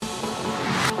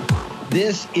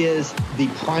This is the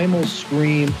primal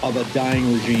scream of a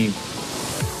dying regime.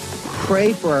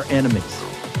 Pray for our enemies,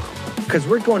 because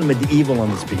we're going medieval on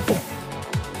these people.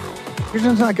 You're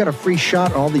just not got a free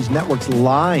shot on all these networks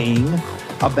lying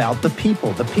about the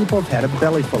people. The people have had a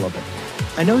belly full of it.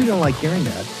 I know you don't like hearing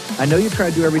that. I know you try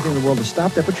to do everything in the world to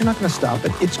stop that, but you're not going to stop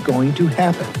it. It's going to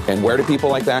happen. And where do people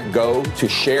like that go to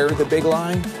share the big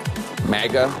lie?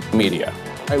 MAGA media.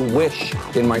 I wish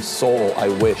in my soul, I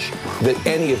wish that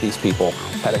any of these people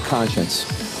had a conscience.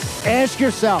 Ask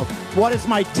yourself, what is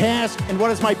my task and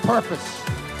what is my purpose?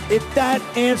 If that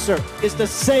answer is to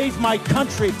save my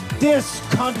country, this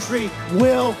country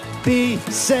will be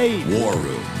saved. War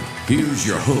Room. Here's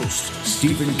your host,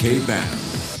 Stephen K. Bannon.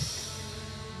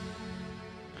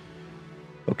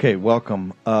 Okay,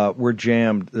 welcome. We're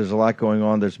jammed. There's a lot going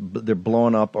on. They're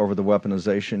blowing up over the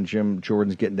weaponization. Jim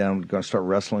Jordan's getting down, going to start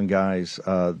wrestling guys.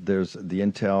 There's the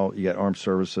intel. You got armed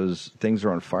services. Things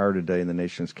are on fire today in the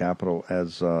nation's capital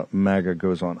as MAGA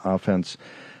goes on offense.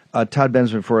 Todd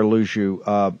Bensman, before I lose you,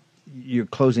 your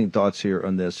closing thoughts here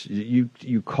on this.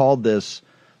 You called this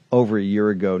over a year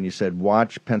ago, and you said,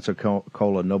 watch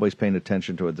Pensacola. Nobody's paying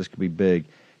attention to it. This could be big.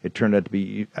 It turned out to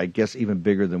be, I guess, even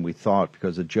bigger than we thought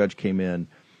because the judge came in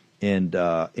and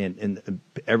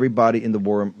everybody in the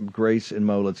war room, Grace and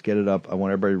Mo, let's get it up. I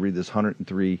want everybody to read this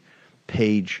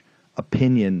 103-page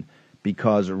opinion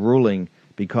ruling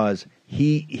because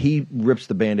he rips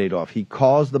the Band-Aid off. He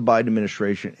calls the Biden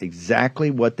administration exactly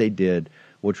what they did,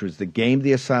 which was to game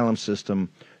the asylum system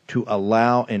to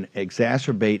allow and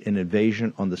exacerbate an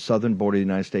invasion on the southern border of the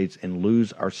United States and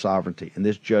lose our sovereignty. And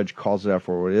this judge calls it out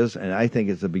for what it is, and I think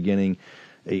it's the beginning.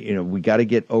 We got to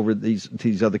get over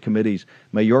these other committees.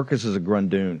 Mayorkas is a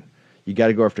grundoon. You got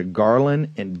to go after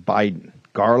Garland and Biden.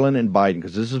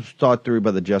 Because this is thought through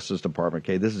by the Justice Department,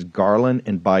 okay? This is Garland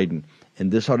and Biden,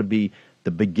 and this ought to be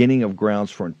the beginning of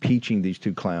grounds for impeaching these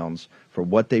two clowns for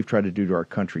what they've tried to do to our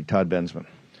country. Todd Bensman.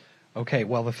 Okay,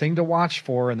 well, the thing to watch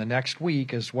for in the next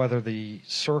week is whether the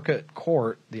circuit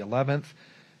court, the 11th,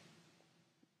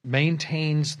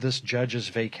 maintains this judge's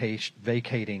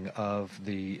vacating of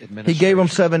the administration. He gave him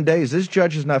 7 days. This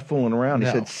judge is not fooling around. No.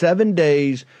 He said 7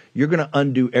 days, you're going to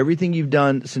undo everything you've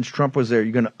done since Trump was there.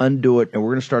 You're going to undo it, and we're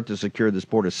going to start to secure this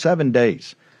border. 7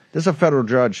 days. This is a federal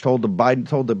judge told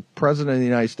the president of the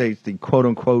United States, the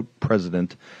quote-unquote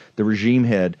president, the regime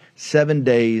head, 7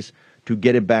 days to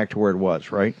get it back to where it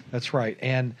was, right? That's right.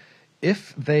 And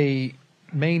if they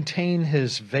maintain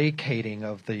his vacating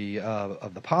of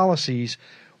the policies,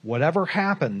 whatever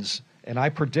happens, and I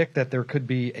predict that there could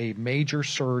be a major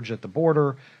surge at the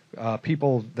border,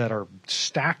 people that are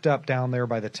stacked up down there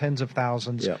by the tens of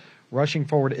thousands, rushing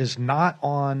forward, is not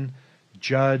on the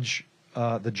judge's.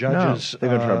 No, they're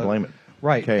going to try to blame it.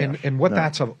 Right. Chaos. And what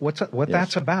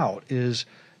that's about is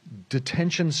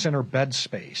detention center bed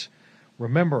space.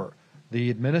 Remember, the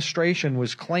administration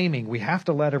was claiming we have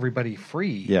to let everybody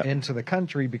free into the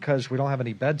country because we don't have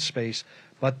any bed space,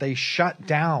 but they shut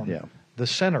down the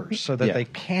centers so that they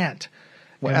can't.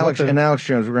 Well, Alex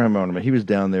Jones, we're going to have him on him. He was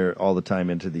down there all the time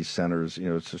into these centers.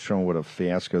 It's showing what a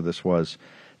fiasco this was.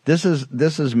 This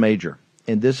is major,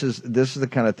 and this is the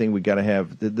kind of thing we got to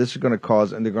have. This is going to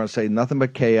cause, and they're going to say nothing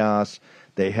but chaos.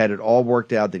 They had it all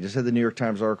worked out. They just had the New York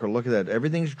Times article. Look at that.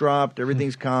 Everything's dropped.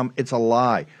 Everything's calm. It's a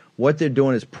lie. What they're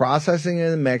doing is processing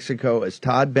it in Mexico, as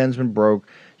Todd Bensman broke,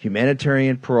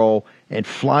 humanitarian parole, and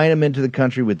flying them into the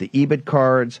country with the EBIT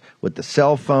cards, with the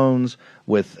cell phones,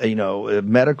 with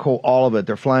medical, all of it.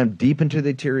 They're flying deep into the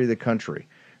interior of the country,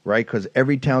 right? Because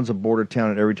every town's a border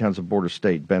town and every town's a border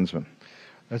state. Bensman.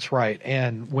 That's right.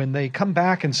 And when they come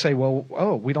back and say,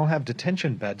 we don't have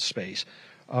detention bed space,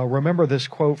 remember this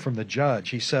quote from the judge.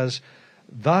 He says,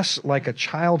 "Thus, like a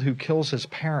child who kills his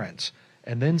parents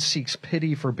and then seeks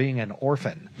pity for being an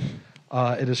orphan,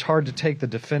 it is hard to take the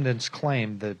defendant's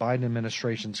claim, the Biden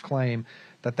administration's claim,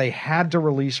 that they had to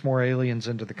release more aliens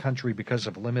into the country because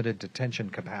of limited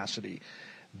detention capacity.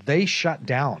 They shut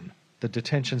down the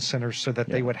detention centers so that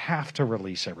they would have to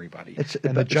release everybody.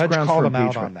 And the judge called them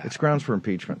out on that. It's grounds for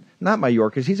impeachment. Not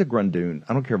Mayorkas. He's a grundoon.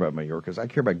 I don't care about Mayorkas. I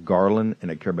care about Garland,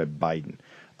 and I care about Biden.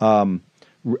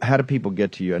 How do people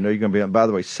get to you? I know you're going to be on, by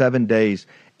the way, 7 days.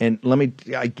 And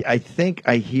I think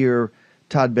I hear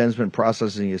Todd Bensman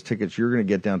processing his tickets. You're going to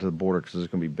get down to the border because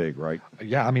it's going to be big, right?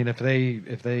 Yeah, I mean, if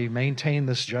they maintain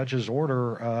this judge's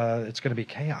order, it's going to be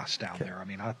chaos down there. I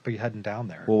mean, I'll be heading down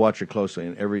there. We'll watch it closely.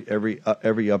 And every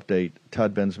update,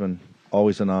 Todd Bensman,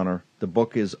 always an honor. The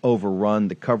book is overrun.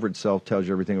 The cover itself tells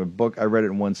you everything. The book, I read it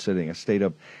in one sitting. I stayed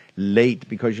up late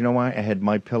because you know why? I had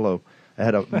My Pillow I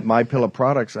had a My Pillow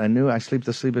products. I knew I sleep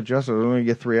the sleep of justice. I was only going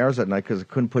to get 3 hours at night because I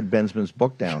couldn't put Bensman's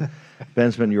book down.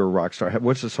 Bensman, you're a rock star.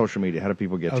 What's the social media? How do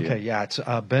people get to you? Okay, yeah, it's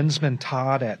Bensman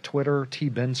Todd at Twitter, T.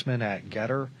 Bensman at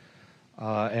Getter,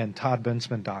 and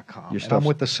toddbensman.com. And I'm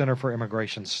with the Center for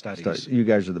Immigration Studies. You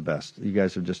guys are the best. You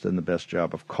guys have just done the best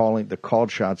job of calling. The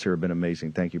called shots here have been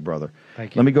amazing. Thank you, brother.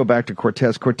 Thank you. Let me go back to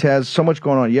Cortez. Cortez, so much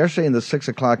going on. Yesterday in the 6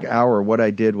 o'clock hour, what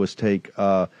I did was take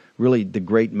really the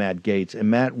great Matt Gaetz. And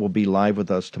Matt will be live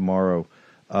with us tomorrow,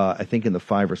 I think in the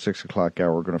 5 or 6 o'clock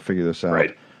hour. We're going to figure this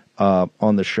out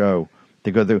on the show. To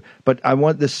go through. But I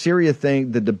want the Syria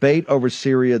thing, the debate over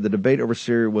Syria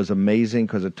was amazing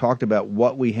because it talked about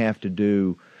what we have to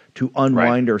do to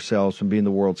unwind ourselves from being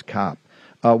the world's cop.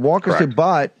 Walk us through,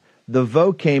 but the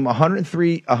vote came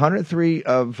 103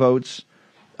 votes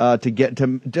to get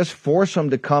to just force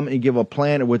them to come and give a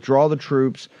plan and withdraw the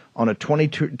troops on a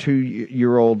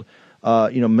 22-year-old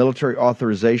military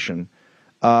authorization.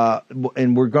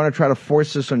 And we're going to try to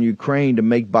force this on Ukraine to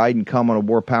make Biden come on a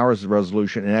war powers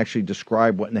resolution and actually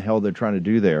describe what in the hell they're trying to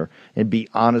do there and be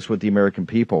honest with the American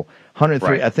people.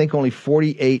 103, I think only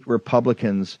 48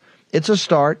 Republicans. It's a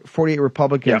start, 48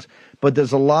 Republicans, but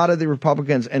there's a lot of the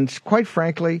Republicans. And quite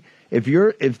frankly, if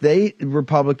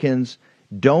Republicans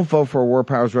don't vote for a war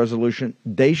powers resolution,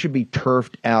 they should be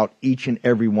turfed out, each and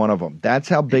every one of them. That's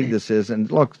how big this is.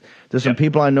 And look, there's some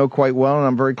people I know quite well and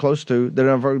I'm very close to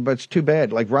but it's too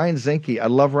bad. Like Ryan Zinke, I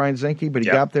love Ryan Zinke, but he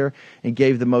got up there and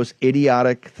gave the most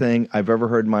idiotic thing I've ever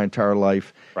heard in my entire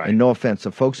life. Right. And no offense,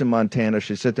 the folks in Montana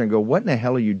should sit there and go, what in the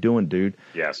hell are you doing, dude?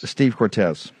 Yes. Steve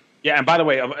Cortez. Yeah, and by the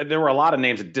way, there were a lot of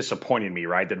names that disappointed me,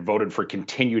 right, that voted for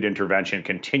continued intervention,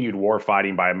 continued war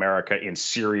fighting by America in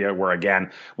Syria, where,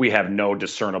 again, we have no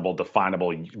discernible,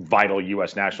 definable, vital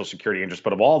U.S. national security interest.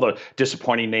 But of all the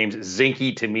disappointing names,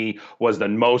 Zinke, to me, was the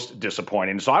most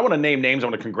disappointing. So I want to name names. I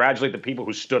want to congratulate the people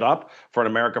who stood up for an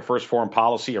America First foreign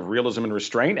policy of realism and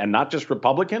restraint, and not just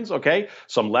Republicans, okay,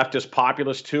 some leftist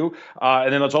populists, too.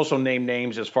 And then let's also name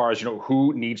names as far as,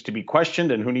 who needs to be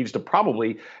questioned and who needs to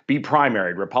probably be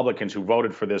primaried. Republicans who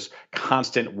voted for this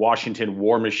constant Washington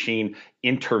war machine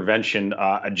intervention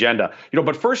agenda.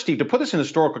 But first, Steve, to put this in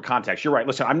historical context, you're right.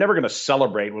 Listen, I'm never going to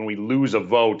celebrate when we lose a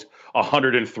vote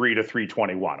 103 to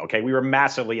 321. Okay, we were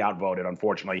massively outvoted,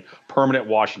 unfortunately. Permanent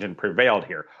Washington prevailed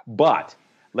here. But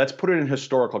let's put it in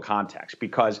historical context,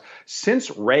 because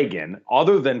since Reagan,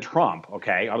 other than Trump,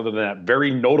 other than that very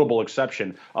notable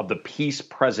exception of the peace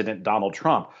president Donald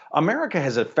Trump, America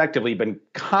has effectively been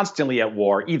constantly at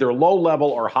war, either low level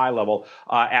or high level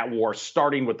at war,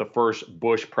 starting with the first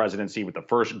Bush presidency, with the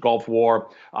first Gulf War,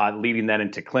 leading then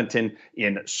into Clinton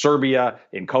in Serbia,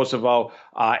 in Kosovo,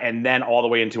 and then all the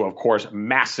way into, of course,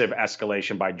 massive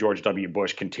escalation by George W.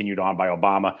 Bush, continued on by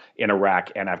Obama in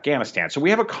Iraq and Afghanistan. So we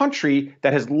have a country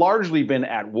that has largely been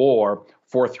at war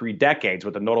for 3 decades,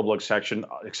 with the notable exception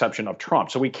of Trump.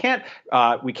 So we can't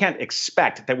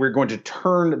expect that we're going to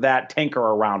turn that tanker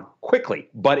around quickly,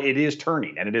 but it is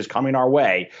turning, and it is coming our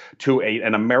way to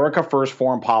an America First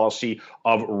foreign policy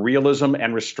of realism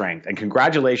and restraint. And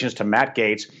congratulations to Matt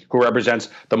Gaetz, who represents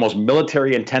the most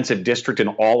military-intensive district in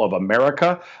all of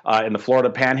America, in the Florida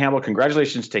Panhandle.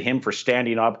 Congratulations to him for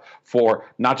standing up for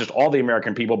not just all the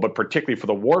American people, but particularly for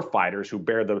the war fighters who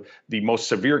bear the most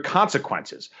severe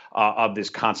consequences of this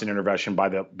constant intervention by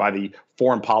the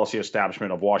foreign policy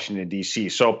establishment of Washington, D.C.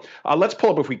 So let's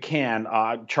pull up, if we can,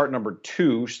 chart number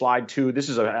 2, slide 2. This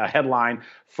is a headline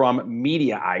from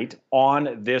Mediaite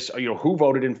on this, who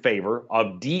voted in favor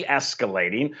of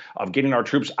de-escalating, of getting our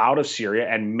troops out of Syria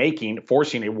and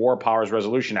forcing a War Powers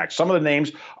Resolution Act. Some of the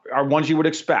names are ones you would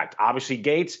expect. Obviously,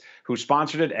 Gaetz, who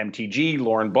sponsored it, MTG,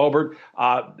 Lauren Boebert,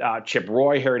 Chip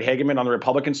Roy, Harry Hageman on the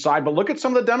Republican side. But look at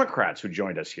some of the Democrats who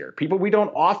joined us here. People we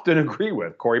don't often agree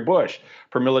with. Cori Bush,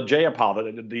 Pramila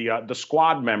Jayapal, the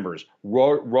squad members,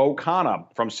 Ro Khanna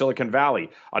from Silicon Valley.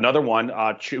 Another one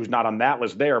who's not on that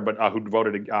list there, but who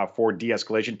voted for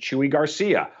de-escalation, Chuy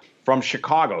Garcia from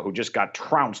Chicago, who just got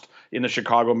trounced in the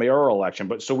Chicago mayoral election.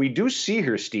 But so we do see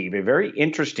here, Steve, a very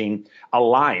interesting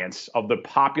alliance of the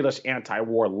populist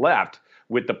anti-war left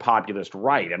with the populist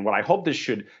right. And what I hope this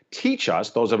should teach us,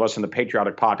 those of us in the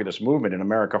patriotic populist movement in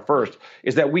America First,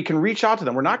 is that we can reach out to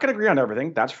them. We're not going to agree on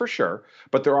everything, that's for sure.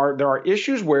 But there are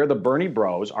issues where the Bernie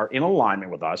bros are in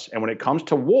alignment with us. And when it comes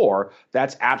to war,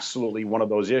 that's absolutely one of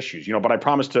those issues. But I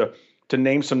promised to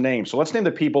name some names. So let's name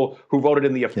the people who voted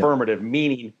in the affirmative,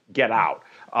 meaning get out.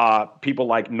 People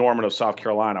like Norman of South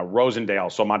Carolina,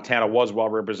 Rosendale, so Montana was well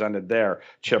represented there,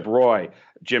 Chip Roy,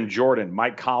 Jim Jordan,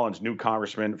 Mike Collins, new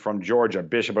congressman from Georgia,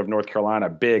 Bishop of North Carolina,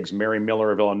 Biggs, Mary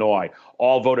Miller of Illinois,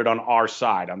 all voted on our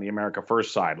side, on the America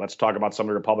First side. Let's talk about some of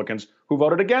the Republicans who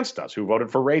voted against us, who voted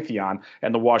for Raytheon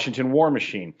and the Washington War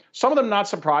Machine. Some of them not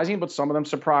surprising, but some of them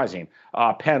surprising.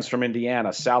 Pence from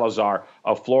Indiana, Salazar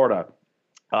of Florida,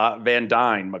 Van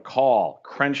Dyne, McCall,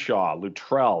 Crenshaw,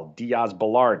 Luttrell,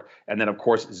 Diaz-Balart, and then, of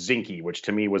course, Zinke, which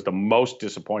to me was the most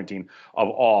disappointing of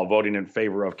all, voting in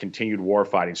favor of continued war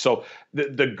fighting. So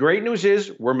the great news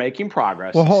is we're making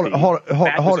progress. Well, hold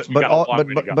it.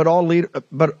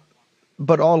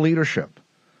 But all leadership,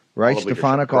 right?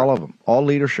 Stefanik, all of them, all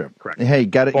leadership. Correct. Hey, you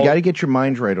got to get your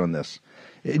minds right on this.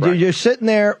 Correct. You're sitting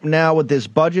there now with this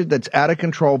budget that's out of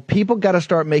control. People got to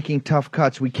start making tough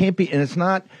cuts. We can't be, and it's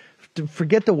not.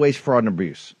 Forget the waste, fraud, and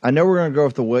abuse. I know we're going to go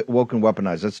with the woke and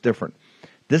weaponized. That's different.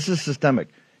 This is systemic.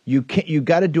 You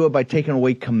got to do it by taking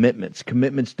away commitments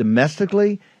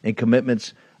domestically and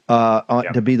commitments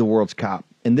to be the world's cop.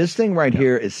 And this thing right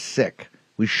here is sick.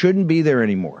 We shouldn't be there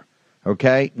anymore.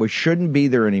 Okay, we shouldn't be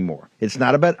there anymore. It's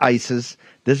not about ISIS.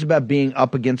 This is about being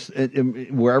up against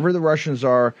wherever the Russians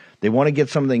are. They want to get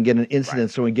something, get an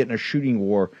incident, so we get in a shooting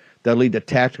war that'll lead to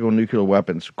tactical nuclear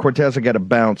weapons. Cortez, I got to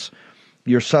bounce.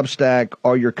 Your Substack,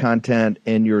 all your content,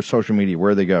 and your social media,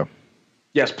 where do they go?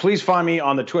 Yes, please find me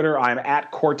on the Twitter. I'm at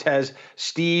Cortez,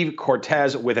 Steve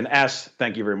Cortez with an S.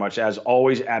 Thank you very much. As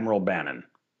always, Admiral Bannon.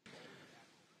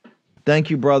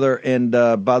 Thank you, brother. And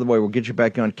by the way, we'll get you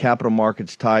back on capital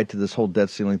markets tied to this whole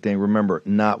debt ceiling thing. Remember,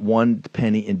 not one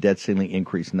penny in debt ceiling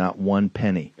increase, not one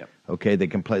penny. Yep. Okay, they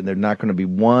can play. They're not going to be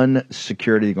one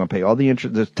security. They're going to pay all the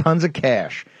interest. There's tons of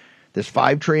cash. There's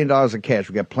 $5 trillion of cash.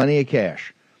 We got plenty of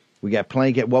cash. We got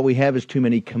plenty. What we have is too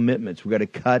many commitments. We got to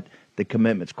cut the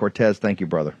commitments. Cortez, thank you,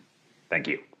 brother. Thank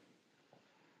you.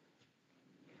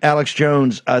 Alex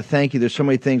Jones, thank you. There's so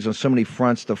many things on so many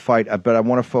fronts to fight, but I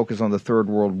want to focus on the Third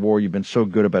World War. You've been so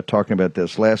good about talking about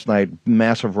this. Last night,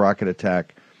 massive rocket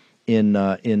attack in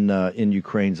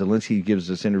Ukraine. Zelensky gives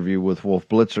this interview with Wolf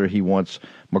Blitzer. He wants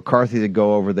McCarthy to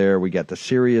go over there. We got the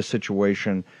Syria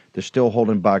situation. They're still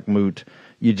holding Bakhmut.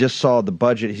 You just saw the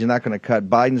budget. He's not going to cut.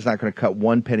 Biden's not going to cut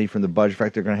one penny from the budget. In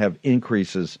fact, they're going to have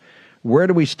increases. Where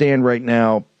do we stand right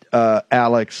now,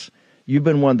 Alex? You've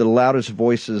been one of the loudest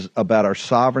voices about our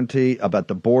sovereignty, about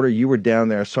the border. You were down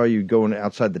there. I saw you going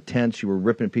outside the tents. You were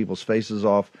ripping people's faces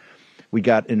off. We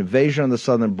got an invasion on the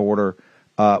southern border.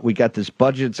 We got this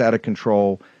budget's out of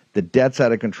control. The debt's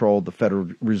out of control. The Federal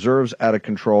Reserve's out of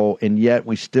control. And yet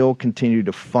we still continue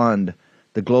to fund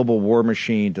the global war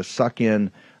machine to suck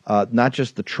in not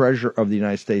just the treasure of the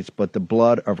United States, but the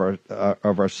blood of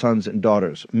our sons and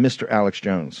daughters. Mr. Alex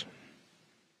Jones.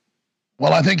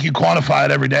 Well, I think you quantify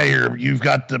it every day here. You've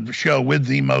got the show with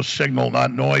the most signal,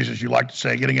 not noise, as you like to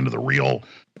say, getting into the real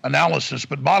analysis.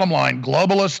 But bottom line,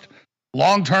 globalists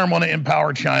long-term want to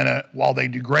empower China while they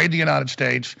degrade the United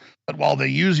States, but while they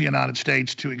use the United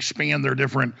States to expand their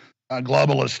different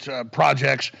globalist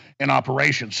projects and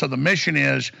operations. So the mission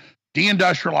is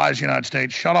deindustrialize the United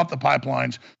States, shut off the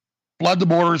pipelines, flood the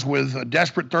borders with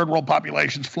desperate third world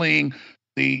populations fleeing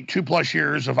the 2+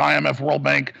 years of IMF World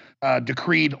Bank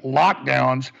decreed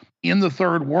lockdowns in the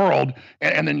third world,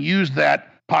 and then use that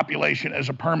population as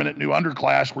a permanent new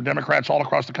underclass where Democrats all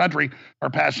across the country are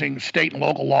passing state and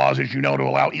local laws, as you know, to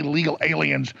allow illegal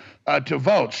aliens to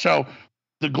vote. So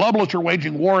the globalists are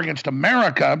waging war against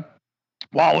America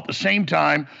while at the same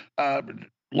time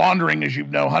laundering, as you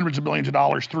know, hundreds of billions of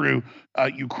dollars through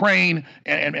Ukraine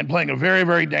and playing a very,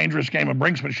 very dangerous game of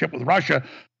brinksmanship with Russia.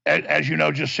 As you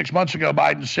know, just 6 months ago,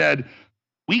 Biden said,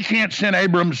 we can't send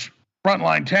Abrams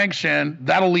frontline tanks in.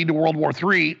 That'll lead to World War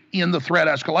III in the threat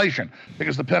escalation,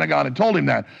 because the Pentagon had told him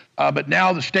that. But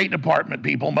now the State Department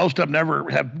people, most of them never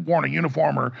have worn a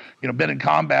uniform or been in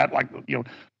combat like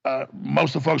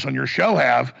most of the folks on your show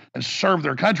have and served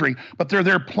their country, but they're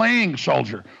there playing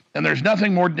soldier. And there's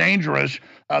nothing more dangerous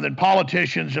than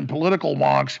politicians and political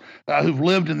wonks who've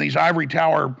lived in these ivory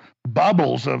tower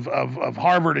bubbles of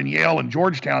Harvard and Yale and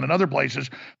Georgetown and other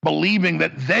places, believing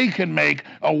that they can make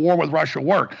a war with Russia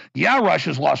work. Yeah,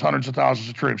 Russia's lost hundreds of thousands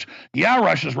of troops. Yeah,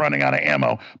 Russia's running out of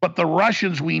ammo. But the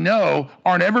Russians, we know,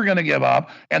 aren't ever going to give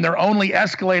up, and they're only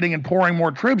escalating and pouring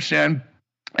more troops in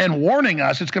and warning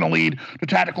us it's going to lead to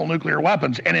tactical nuclear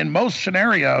weapons. And in most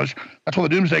scenarios, that's why the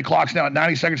doomsday clock's now at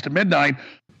 90 seconds to midnight.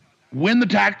 When the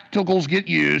tacticals get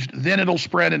used, then it'll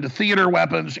spread into theater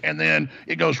weapons, and then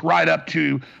it goes right up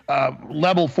to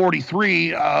level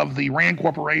 43 of the RAND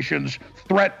Corporation's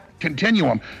threat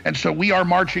continuum. And so we are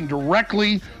marching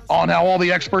directly on how all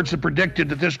the experts have predicted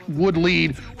that this would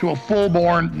lead to a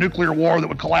full-born nuclear war that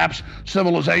would collapse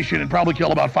civilization and probably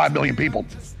kill about 5 billion people.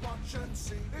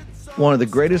 One of the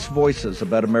greatest voices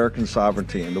about American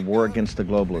sovereignty and the war against the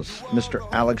globalists, Mr.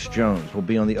 Alex Jones, will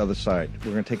be on the other side.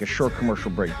 We're going to take a short commercial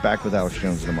break. Back with Alex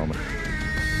Jones in a moment.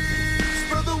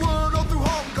 Spread the word all through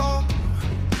Hong Kong.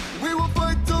 We will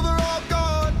fight till they're all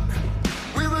gone.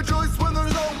 We rejoice when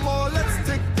there's no more. Let's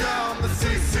take down the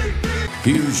CCP.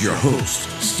 Here's your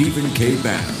host, Stephen K.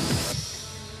 Bannon.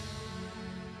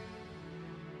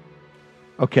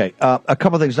 Okay, a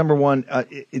couple of things. Number one,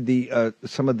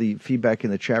 some of the feedback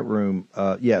in the chat room.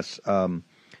 Yes,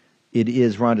 it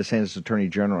is Ron DeSantis, Attorney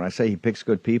General, and I say he picks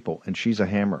good people, and she's a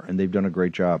hammer, and they've done a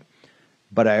great job.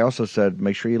 But I also said,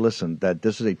 make sure you listen, that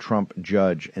this is a Trump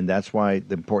judge, and that's why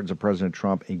the importance of President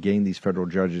Trump in getting these federal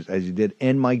judges, as he did,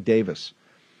 and Mike Davis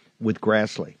with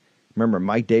Grassley. Remember,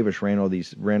 Mike Davis ran all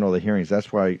the hearings.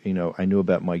 That's why I knew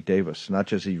about Mike Davis. Not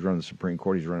just he's running the Supreme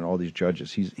Court; he's running all these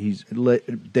judges.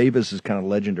 Davis is kind of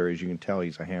legendary, as you can tell.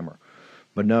 He's a hammer.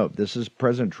 But no, this is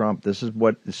President Trump. This is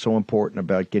what is so important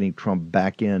about getting Trump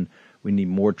back in. We need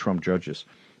more Trump judges.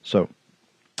 So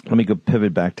let me go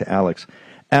pivot back to Alex.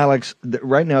 Alex,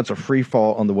 right now it's a free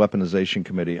fall on the weaponization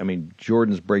committee. I mean,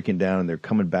 Jordan's breaking down, and they're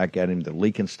coming back at him. They're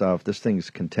leaking stuff. This thing is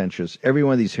contentious. Every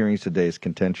one of these hearings today is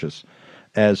contentious,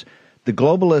 as the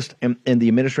globalists and the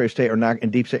administrative state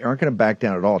and deep state aren't going to back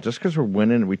down at all. Just because we're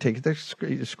winning and we take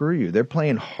it, screw you. They're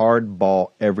playing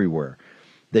hardball everywhere.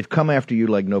 They've come after you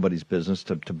like nobody's business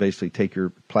to basically take your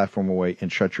platform away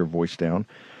and shut your voice down.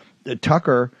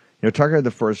 Tucker had the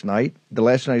first night. The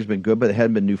last night has been good, but there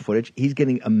hadn't been new footage. He's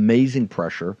getting amazing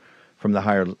pressure from the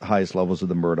highest levels of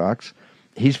the Murdochs.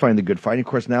 He's finding the good fight. And of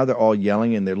course, now they're all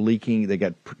yelling and they're leaking. They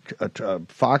got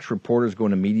Fox reporters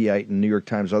going to Mediaite and New York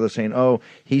Times, others saying, oh,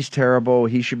 he's terrible.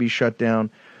 He should be shut down.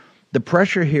 The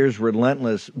pressure here is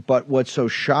relentless. But what's so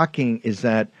shocking is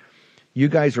that you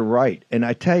guys are right. And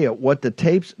I tell you, what the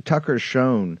tapes Tucker's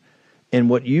shown and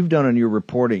what you've done in your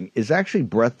reporting is actually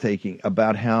breathtaking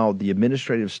about how the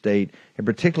administrative state, and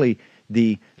particularly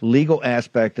the legal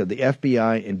aspect of the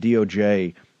FBI and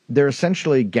DOJ, they're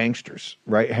essentially gangsters,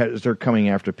 right, as they're coming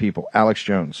after people. Alex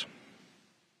Jones.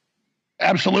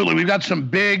 Absolutely. We've got some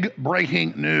big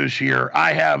breaking news here.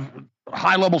 I have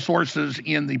high-level sources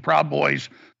in the Proud Boys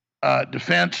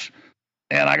defense,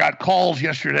 and I got calls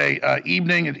yesterday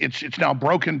evening. It's now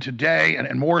broken today,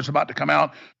 and more is about to come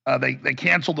out. They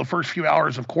canceled the first few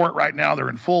hours of court right now. They're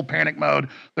in full panic mode.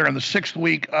 They're in the 6th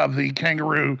week of the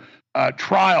kangaroo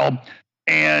trial,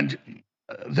 and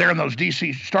they're in those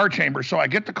D.C. star chambers. So I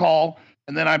get the call,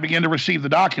 and then I begin to receive the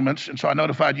documents. And so I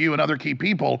notified you and other key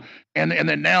people. And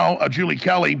then now Julie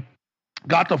Kelly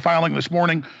got the filing this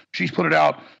morning. She's put it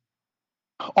out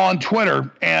on Twitter.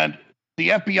 And the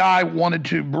FBI wanted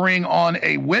to bring on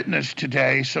a witness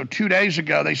today. So 2 days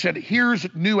ago, they said, here's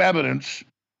new evidence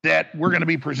that we're going to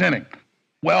be presenting.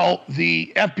 Well,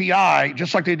 the FBI,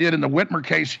 just like they did in the Whitmer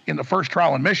case in the first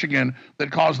trial in Michigan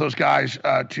that caused those guys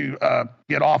to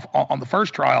get off on the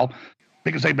first trial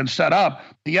because they've been set up,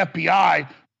 the FBI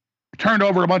turned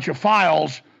over a bunch of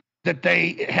files that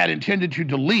they had intended to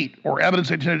delete or evidence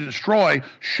they intended to destroy,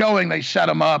 showing they set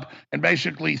them up and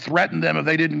basically threatened them if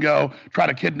they didn't go try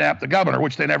to kidnap the governor,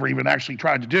 which they never even actually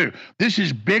tried to do. This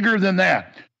is bigger than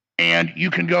that. And you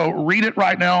can go read it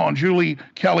right now on Julie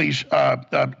Kelly's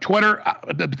Twitter.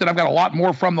 Then I've got a lot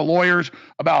more from the lawyers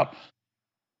about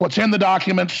what's in the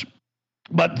documents.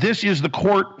 But this is the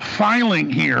court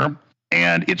filing here,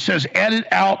 and it says, edit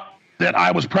out that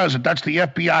I was present. That's the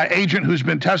FBI agent who's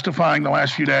been testifying the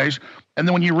last few days. And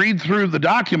then when you read through the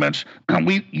documents,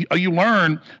 you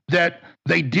learn that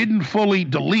they didn't fully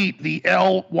delete the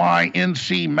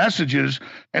LYNC messages.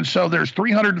 And so there's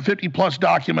 350 plus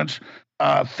documents,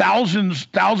 thousands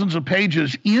of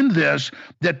pages in this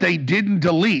that they didn't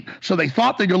delete. So they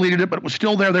thought they deleted it, but it was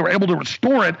still there. They were able to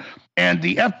restore it. And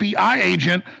the FBI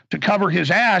agent, to cover his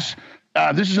ass,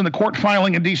 this is in the court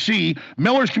filing in D.C.,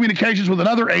 Miller's communications with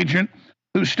another agent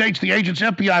who states the agent's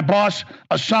FBI boss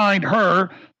assigned her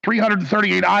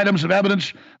 338 items of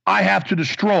evidence I have to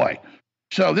destroy.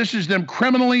 So this is them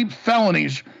criminally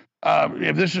felonies,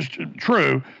 if this is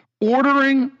true,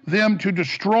 ordering them to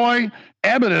destroy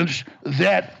evidence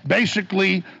that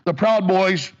basically the Proud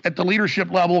Boys at the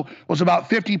leadership level was about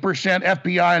 50%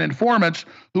 FBI and informants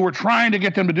who were trying to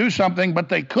get them to do something, but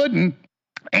they couldn't.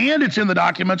 And it's in the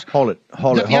documents. Hold it.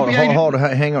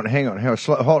 Hang on.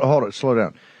 Slow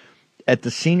down. At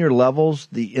the senior levels,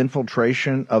 the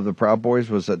infiltration of the Proud Boys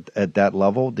was at that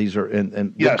level. These are,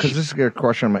 and yes, because this is a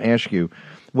question I'm going to ask you.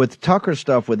 With Tucker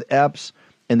stuff, with Epps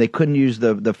and they couldn't use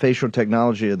the facial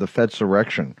technology of the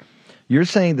Fedsurrection. You're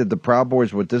saying that the Proud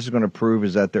Boys, what this is going to prove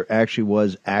is that there actually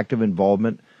was active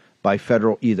involvement by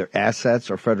federal either assets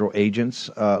or federal agents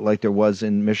like there was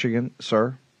in Michigan,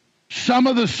 sir? Some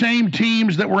of the same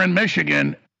teams that were in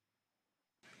Michigan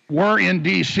were in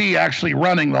D.C. actually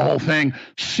running the whole thing.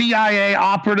 CIA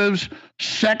operatives,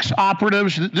 sex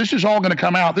operatives, this is all going to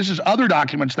come out. This is other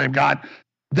documents they've got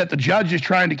that the judge is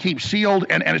trying to keep sealed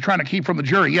and is trying to keep from the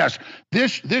jury. Yes,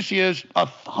 this is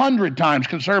 100 times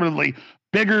conservatively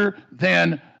bigger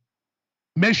than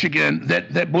Michigan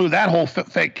that blew that whole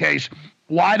fake case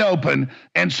wide open.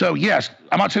 And so, yes,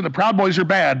 I'm not saying the Proud Boys are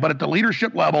bad, but at the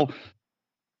leadership level,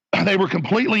 they were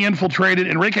completely infiltrated.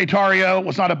 Enrique Tarrio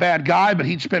was not a bad guy, but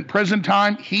he'd spent prison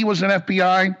time. He was an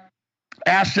FBI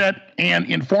asset and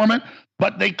informant,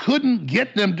 but they couldn't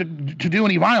get them to do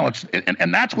any violence.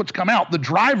 And that's what's come out. The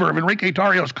driver of Enrique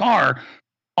Tarrio's car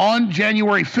on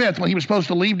January 5th, when he was supposed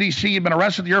to leave D.C., had been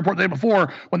arrested at the airport the day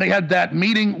before, when they had that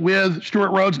meeting with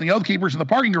Stuart Rhodes and the Oath Keepers in the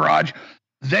parking garage,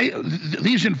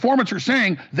 these informants are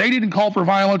saying they didn't call for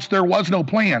violence. There was no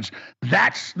plans.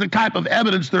 That's the type of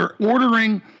evidence they're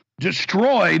ordering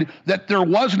destroyed, that there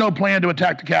was no plan to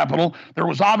attack the Capitol. There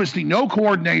was obviously no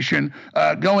coordination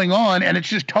going on, and it's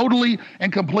just totally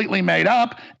and completely made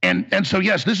up. And so,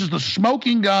 yes, this is the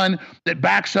smoking gun that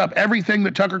backs up everything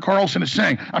that Tucker Carlson is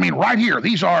saying. I mean, right here,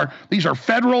 these are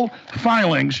federal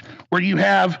filings where you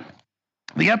have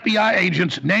the FBI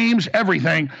agents, names,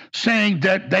 everything, saying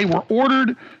that they were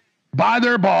ordered by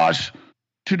their boss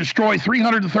to destroy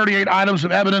 338 items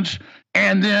of evidence.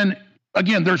 And then,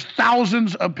 again, there's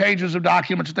thousands of pages of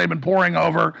documents that they've been poring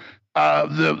over.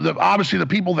 Obviously, the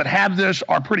people that have this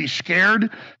are pretty scared.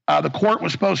 The court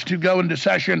was supposed to go into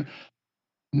session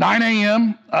 9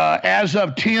 a.m. As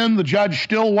of 10, the judge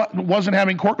still wasn't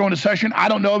having court go into session. I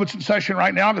don't know if it's in session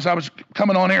right now because I was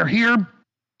coming on air here.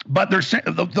 But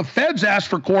the feds asked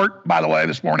for court, by the way,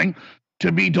 this morning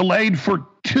to be delayed for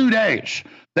 2 days.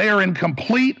 They are in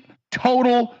complete,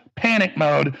 total panic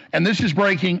mode, and this is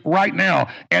breaking right now.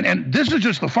 And this is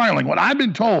just the filing. What I've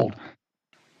been told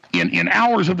in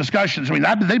hours of discussions, I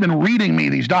mean, they've been reading me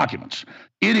these documents.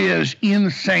 It is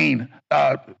insane.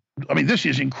 I mean, this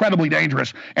is incredibly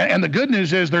dangerous. And the good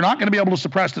news is they're not going to be able to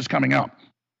suppress this coming out.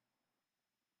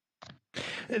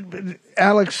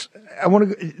 Alex, I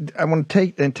want to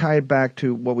take and tie it back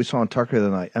to what we saw on Tucker the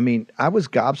other night. I mean, I was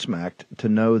gobsmacked to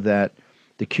know that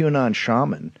the QAnon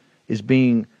shaman is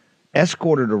being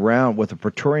escorted around with a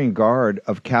Praetorian Guard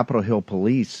of Capitol Hill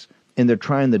police, and they're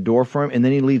trying the door for him, and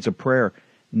then he leads a prayer.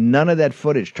 None of that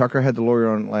footage. Tucker had the lawyer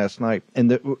on last night, and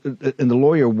the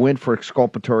lawyer went for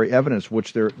exculpatory evidence,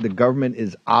 which the government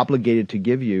is obligated to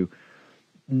give you.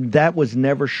 That was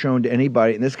never shown to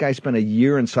anybody. And this guy spent a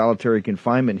year in solitary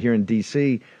confinement here in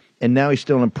D.C., and now he's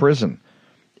still in prison.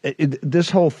 This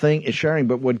whole thing is sharing.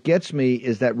 But what gets me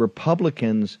is that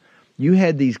Republicans, you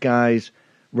had these guys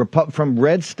from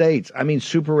red states, I mean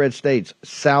super red states,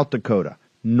 South Dakota,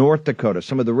 North Dakota,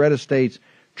 some of the reddest states,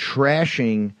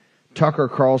 trashing Tucker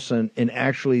Carlson and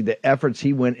actually the efforts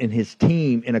he went and his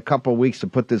team in a couple of weeks to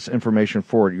put this information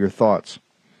forward. Your thoughts?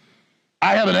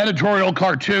 I have an editorial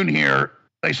cartoon here.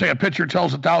 They say a picture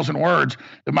tells 1,000 words.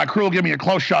 If my crew will give me a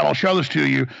close shot, I'll show this to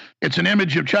you. It's an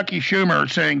image of Chuck E. Schumer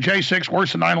saying J6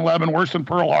 worse than 9/11, worse than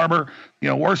Pearl Harbor,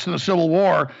 worse than the Civil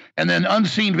War. And then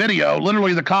unseen video,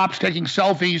 literally the cops taking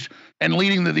selfies and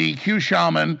leading the Q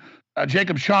shaman,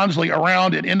 Jacob Chansley,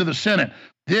 around and into the Senate.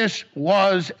 This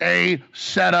was a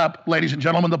setup, ladies and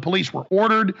gentlemen. The police were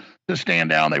ordered to stand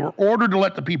down. They were ordered to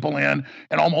let the people in.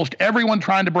 And almost everyone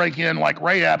trying to break in, like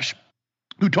Ray Epps,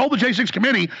 who told the J6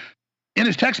 committee, in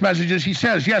his text messages, he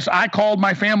says, yes, I called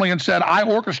my family and said I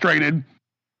orchestrated,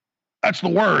 that's the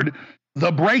word,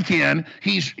 the break-in.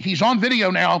 He's on video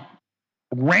now,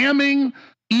 ramming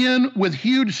in with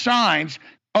huge signs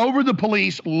over the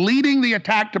police, leading the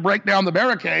attack to break down the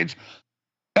barricades.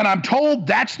 And I'm told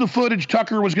that's the footage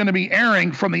Tucker was going to be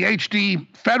airing from the HD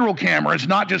federal cameras,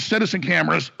 not just citizen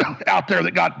cameras out there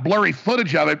that got blurry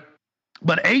footage of it,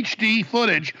 but HD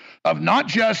footage of not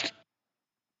just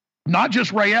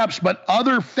Ray Epps, but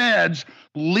other feds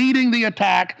leading the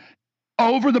attack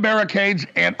over the barricades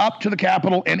and up to the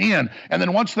Capitol and in. And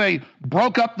then once they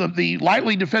broke up the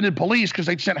lightly defended police, because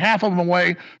they'd sent half of them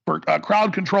away for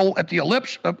crowd control at the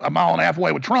Ellipse, a mile and a half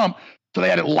away with Trump, so they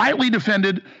had it lightly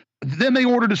defended. Then they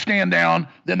ordered to stand down.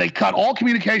 Then they cut all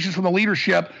communications from the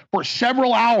leadership for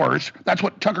several hours. That's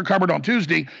what Tucker covered on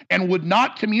Tuesday, and would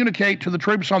not communicate to the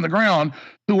troops on the ground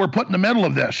who were put in the middle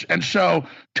of this. And so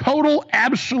total,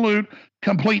 absolute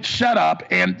complete setup,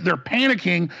 and they're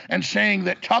panicking and saying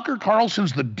that Tucker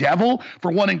Carlson's the devil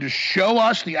for wanting to show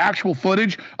us the actual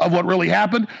footage of what really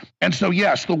happened. And so,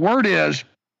 yes, the word is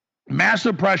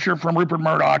massive pressure from Rupert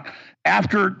Murdoch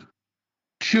after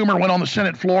Schumer went on the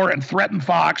Senate floor and threatened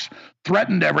Fox,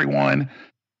 threatened everyone.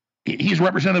 He's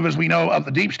representative, as we know, of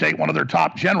the deep state, one of their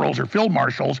top generals or field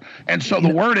marshals. And so the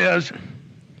word is,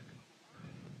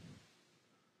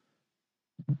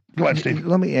 go ahead, Steve.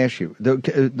 Let me ask you.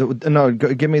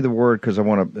 Give me the word, because I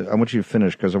want you to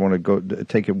finish, because I want to go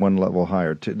take it one level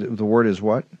higher. The word is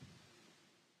what?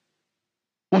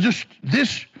 Well, just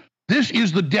this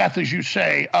is the death, as you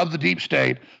say, of the deep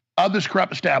state, of this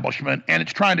corrupt establishment, and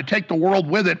it's trying to take the world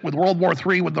with it, with World War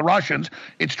III with the Russians.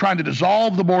 It's trying to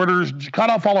dissolve the borders, cut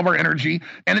off all of our energy,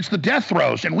 and it's the death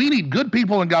throes. And we need good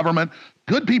people in government,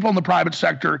 good people in the private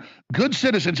sector, good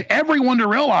citizens, everyone to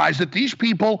realize that these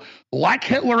people, like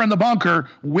Hitler in the bunker,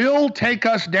 will take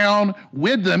us down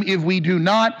with them if we do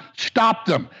not stop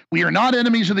them. We are not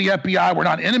enemies of the FBI. We're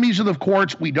not enemies of the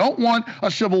courts. We don't want a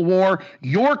civil war.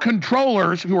 Your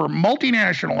controllers, who are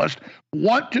multinationalists,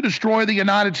 want to destroy the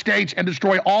United States and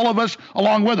destroy all of us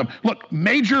along with them. Look,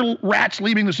 major rats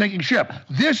leaving the sinking ship.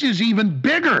 This is even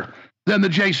bigger than the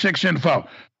J6 info.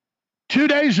 2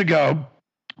 days ago,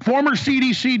 former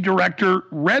CDC Director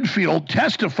Redfield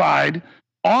testified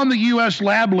on the U.S.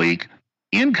 lab leak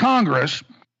in Congress,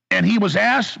 and he was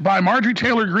asked by Marjorie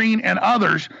Taylor Greene and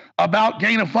others about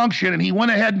gain of function, and he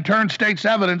went ahead and turned state's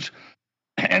evidence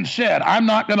and said, I'm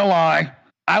not going to lie,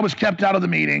 I was kept out of the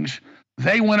meetings.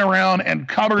 They went around and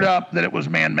covered up that it was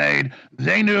man-made.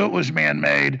 They knew it was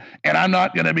man-made, and I'm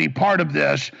not going to be part of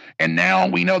this. And now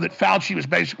we know that Fauci was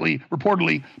basically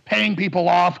reportedly paying people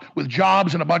off with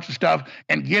jobs and a bunch of stuff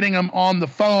and getting them on the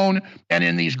phone and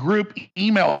in these group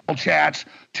email chats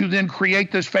to then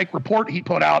create this fake report he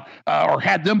put out or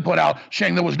had them put out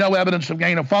saying there was no evidence of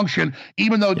gain of function,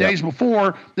 even though days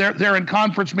before they're in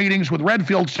conference meetings with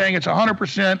Redfield saying it's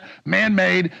 100%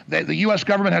 man-made. The U.S.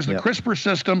 government has the CRISPR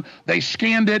system. They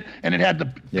scanned it, and it had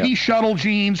the P shuttle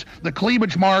genes, the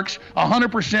cleavage marks,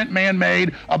 100%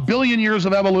 man-made. A billion years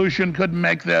of evolution couldn't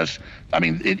make this. I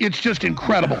mean, it's just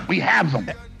incredible. We have them.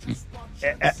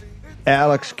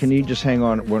 Alex, can you just hang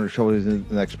on? We're going to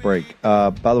the next break. By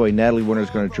the way, Natalie Winter is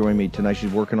going to join me tonight.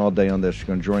 She's working all day on this. She's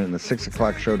going to join in the 6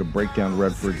 o'clock show to break down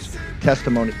Redford's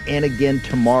testimony. And again,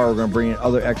 tomorrow, we're going to bring in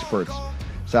other experts.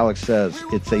 As Alex says,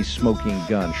 it's a smoking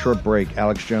gun. Short break.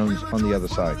 Alex Jones on the other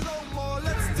side.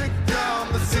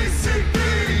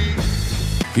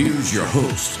 Here's your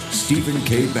host, Stephen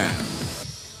K. Bannon.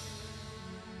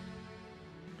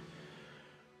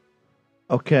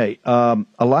 Okay, a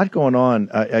lot going on.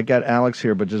 I got Alex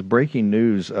here, but just breaking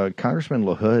news. Congressman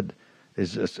LaHood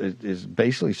is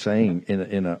basically saying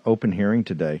in an open hearing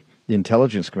today, the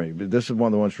Intelligence Committee, this is one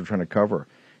of the ones we're trying to cover.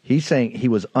 He's saying he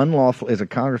was unlawfully, as a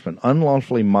congressman,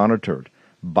 unlawfully monitored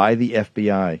by the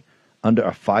FBI under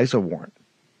a FISA warrant.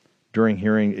 During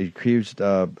hearing, he accused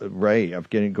Ray of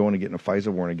getting a FISA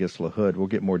warrant against LaHood. We'll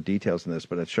get more details in this,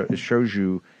 but it shows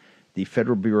you the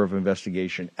Federal Bureau of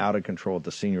Investigation out of control at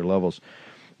the senior levels.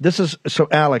 This is so,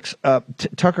 Alex.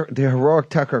 Tucker, the heroic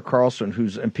Tucker Carlson,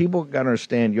 and people got to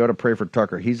understand, you ought to pray for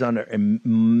Tucker. He's under a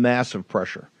massive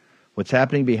pressure. What's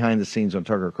happening behind the scenes on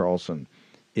Tucker Carlson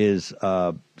is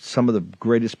some of the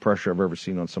greatest pressure I've ever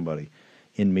seen on somebody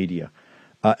in media.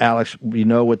 Alex, we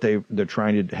know what they're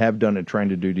trying to have done and trying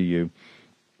to do to you.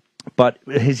 But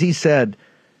as he said,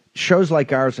 shows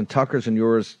like ours and Tucker's and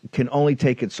yours can only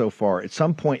take it so far. At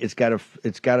some point, it's got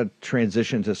to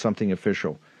transition to something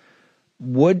official.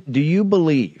 Do you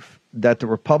believe that the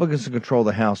Republicans in control of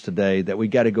the House today, that we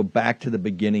got to go back to the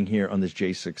beginning here on this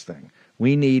J6 thing?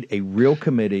 We need a real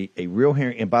committee, a real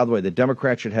hearing. And by the way, the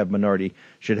Democrats should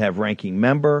have ranking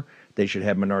member. They should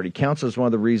have minority counsel. Is one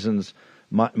of the reasons.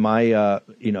 My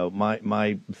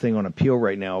thing on appeal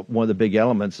right now, one of the big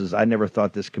elements is I never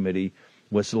thought this committee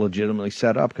was legitimately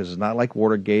set up, because it's not like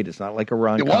Watergate, it's not like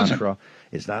Iran-Contra,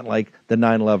 it's not like the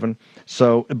 9/11.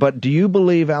 So, but do you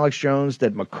believe, Alex Jones,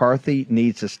 that McCarthy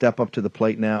needs to step up to the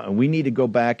plate now, and we need to go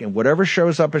back and whatever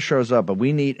shows up, it shows up, but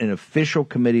we need an official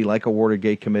committee like a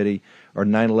Watergate committee or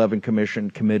 9/11 Commission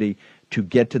committee to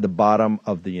get to the bottom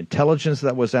of the intelligence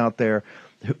that was out there?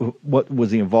 What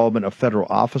was the involvement of federal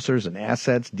officers and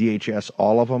assets, DHS,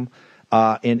 all of them,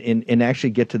 and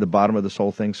actually get to the bottom of this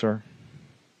whole thing, sir?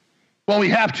 Well, we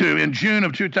have to. In June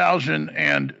of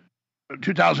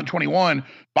 2021,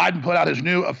 Biden put out his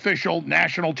new official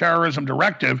national terrorism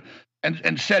directive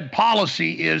and said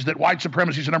policy is that white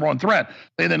supremacy is the number one threat.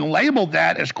 They then labeled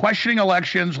that as questioning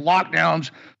elections, lockdowns,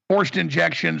 forced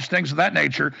injections, things of that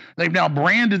nature. They've now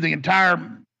branded the entire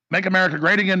Make America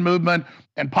Great Again movement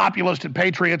and populists and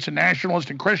patriots and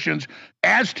nationalists and Christians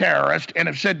as terrorists, and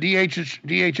have said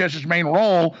DHS's main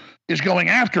role is going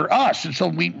after us. And so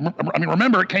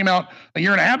remember, it came out a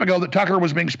year and a half ago that Tucker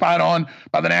was being spied on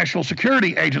by the National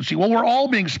Security Agency. Well, we're all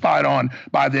being spied on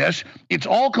by this. It's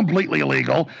all completely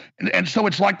illegal. And so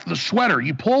it's like the sweater.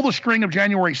 You pull the string of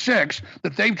January 6th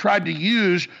that they've tried to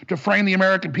use to frame the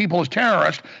American people as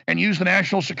terrorists and use the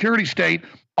national security state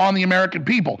on the American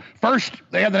people. First,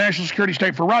 they had the national security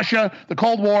state for Russia, the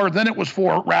Cold War, then it was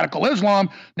for radical Islam.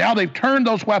 Now they've turned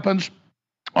those weapons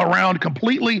around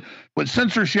completely with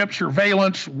censorship,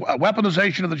 surveillance,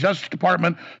 weaponization of the Justice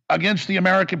Department against the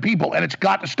American people, and it's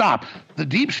got to stop. The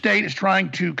deep state is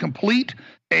trying to complete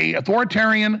a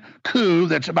authoritarian coup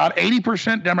that's about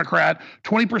 80% Democrat,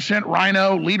 20%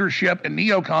 Rhino leadership and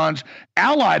neocons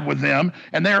allied with them,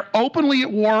 and they're openly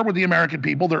at war with the American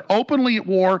people. They're openly at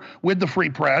war with the free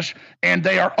press, and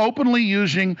they are openly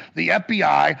using the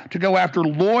FBI to go after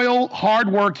loyal,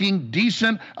 hardworking,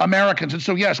 decent Americans. And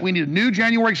so, yes, we need a new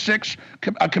January 6th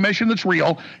commission that's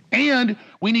real, and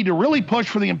we need to really push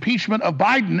for the impeachment of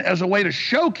Biden as a way to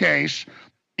showcase,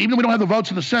 even though we don't have the votes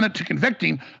in the Senate to convict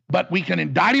him, but we can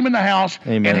indict him in the House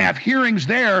and have hearings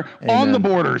there on the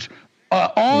borders,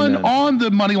 on the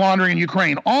money laundering in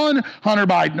Ukraine, on Hunter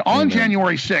Biden, on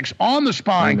January 6th, on the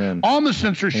spying, on the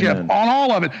censorship, on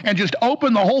all of it, and just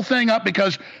open the whole thing up,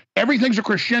 because everything's a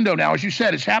crescendo now. As you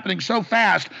said, it's happening so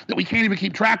fast that we can't even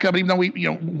keep track of it, even though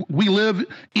we live,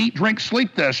 eat, drink,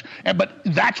 sleep this. But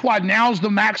that's why now's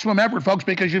the maximum effort, folks,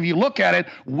 because if you look at it,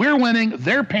 we're winning,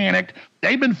 they're panicked.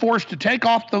 They've been forced to take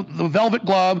off the velvet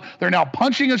glove. They're now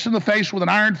punching us in the face with an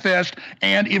iron fist.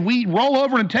 And if we roll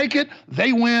over and take it,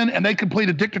 they win and they complete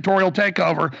a dictatorial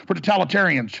takeover for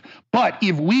totalitarians. But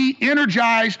if we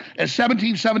energize as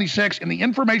 1776 in the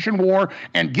information war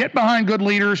and get behind good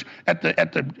leaders at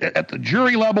the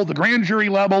jury level, the grand jury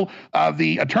level,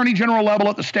 the attorney general level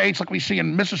at the states, like we see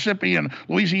in Mississippi and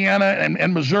Louisiana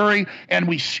and Missouri, and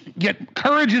we get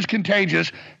courage is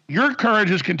contagious. Your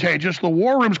courage is contagious. The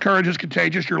War Room's courage is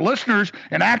contagious. Your listeners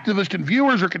and activists and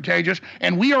viewers are contagious.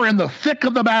 And we are in the thick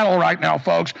of the battle right now,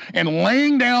 folks. And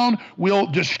laying down will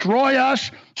destroy us.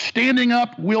 Standing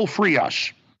up will free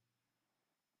us.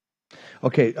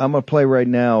 Okay, I'm going to play right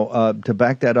now. To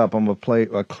back that up, I'm going to play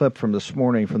a clip from this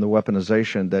morning from the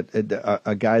weaponization that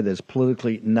a guy that's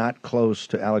politically not close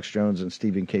to Alex Jones and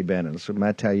Stephen K. Bannon. So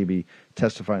Matt Taibbi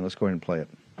testifying. Let's go ahead and play it.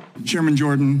 Chairman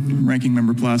Jordan, Ranking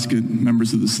Member Plaskett,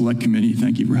 members of the Select Committee,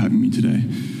 thank you for having me today.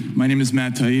 My name is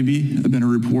Matt Taibbi. I've been a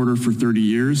reporter for 30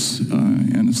 years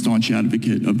and a staunch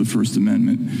advocate of the First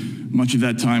Amendment. Much of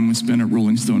that time was spent at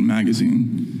Rolling Stone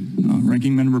magazine.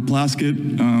 Ranking Member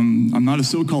Plaskett, I'm not a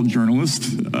so-called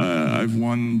journalist. I've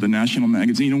won the National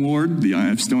Magazine Award, the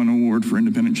I.F. Stone Award for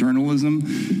Independent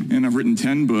Journalism, and I've written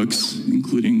 10 books,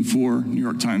 including 4 New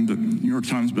York Times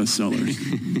bestsellers.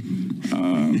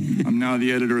 I'm now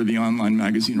the editor of the online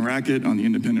magazine Racket on the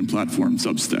independent platform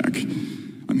Substack.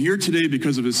 I'm here today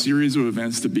because of a series of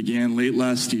events that began late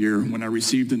last year when I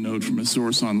received a note from a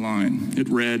source online. It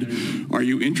read, "Are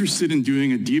you interested in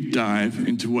doing a deep dive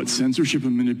into what censorship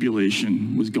and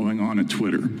manipulation was going on at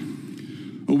Twitter?"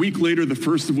 A week later, the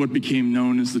first of what became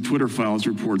known as the Twitter Files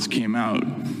reports came out.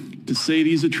 To say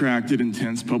these attracted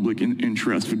intense public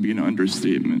interest would be an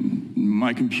understatement.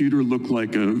 My computer looked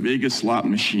like a Vegas slot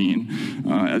machine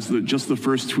as just the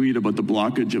first tweet about the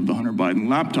blockage of the Hunter Biden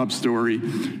laptop story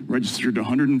registered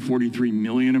 143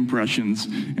 million impressions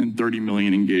and 30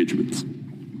 million engagements.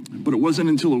 But it wasn't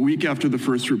until a week after the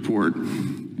first report,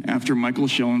 after Michael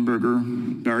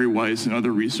Schellenberger, Barry Weiss, and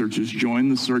other researchers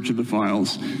joined the search of the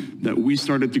files, that we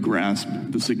started to grasp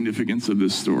the significance of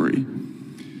this story.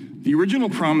 The original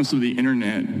promise of the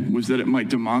internet was that it might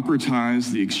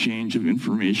democratize the exchange of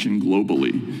information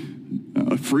globally.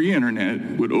 A free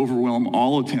internet would overwhelm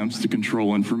all attempts to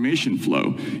control information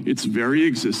flow, its very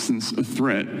existence a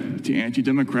threat to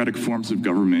anti-democratic forms of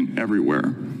government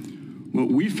everywhere. What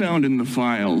we found in the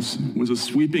files was a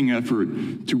sweeping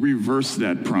effort to reverse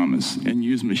that promise and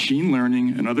use machine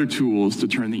learning and other tools to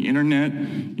turn the internet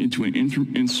into an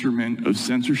instrument of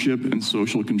censorship and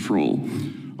social control.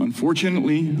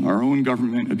 Unfortunately, our own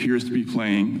government appears to be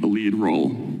playing a lead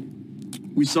role.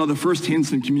 We saw the first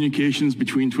hints in communications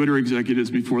between Twitter executives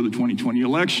before the 2020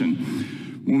 election,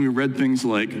 when we read things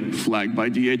like "flagged by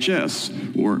DHS"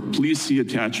 or "please see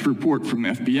attached report from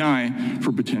FBI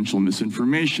for potential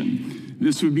misinformation."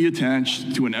 This would be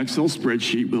attached to an Excel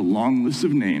spreadsheet with a long list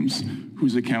of names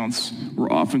whose accounts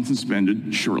were often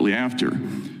suspended shortly after.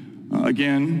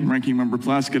 Again, Ranking Member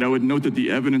Plaskett, I would note that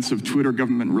the evidence of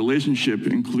Twitter-government relationship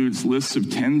includes lists of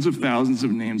tens of thousands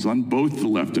of names on both the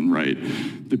left and right.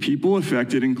 The people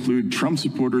affected include Trump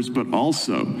supporters, but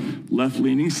also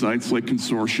left-leaning sites like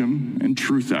Consortium and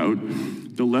Truth Out,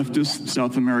 the leftist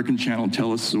South American channel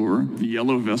Telesur, the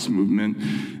Yellow Vest movement.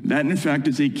 That, in fact,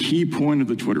 is a key point of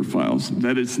the Twitter files,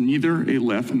 that it's neither a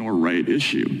left nor right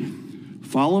issue.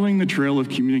 Following the trail of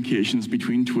communications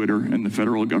between Twitter and the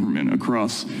federal government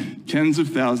across tens of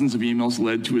thousands of emails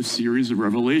led to a series of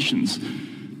revelations.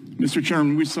 Mr.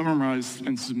 Chairman, we summarized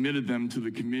and submitted them to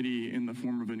the committee in the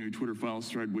form of a new Twitter files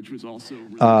thread, which was also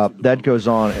that goes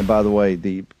on. And by the way,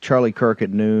 the Charlie Kirk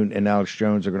at noon and Alex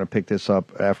Jones are going to pick this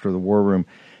up after the War Room.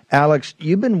 Alex,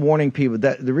 you've been warning people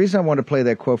that the reason I want to play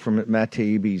that quote from Matt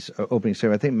Taibbi's opening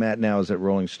statement, I think Matt now is at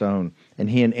Rolling Stone, and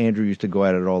he and Andrew used to go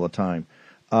at it all the time.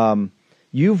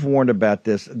 You've warned about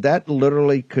this. That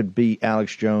literally could be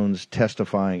Alex Jones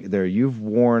testifying there. You've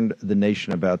warned the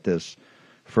nation about this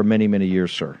for many, many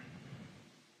years, sir.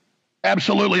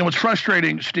 Absolutely. And what's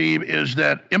frustrating, Steve, is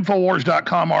that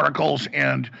Infowars.com articles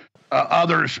and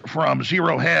others from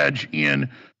Zero Hedge in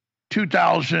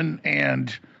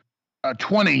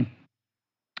 2020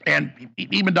 and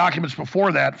even documents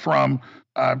before that from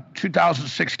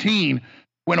 2016,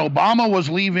 when Obama was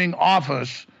leaving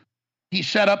office, he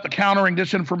set up the Countering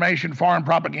Disinformation Foreign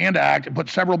Propaganda Act and put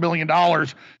several $1 billion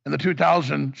in the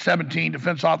 2017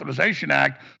 Defense Authorization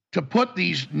Act to put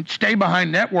these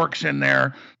stay-behind networks in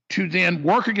there to then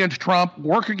work against Trump,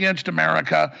 work against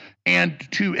America, and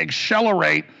to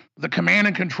accelerate the command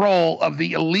and control of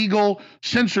the illegal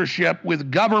censorship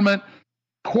with government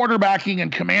quarterbacking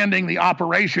and commanding the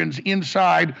operations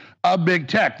inside of big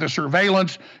tech, the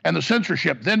surveillance and the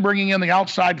censorship, then bringing in the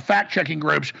outside fact-checking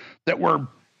groups that were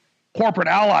corporate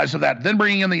allies of that, then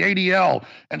bringing in the ADL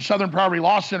and Southern Poverty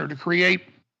Law Center to create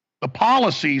the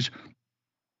policies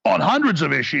on hundreds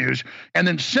of issues, and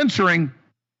then censoring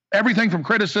everything from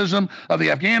criticism of the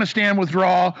Afghanistan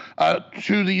withdrawal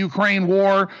to the Ukraine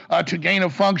war, to gain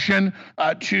of function,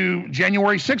 to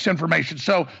January 6th information.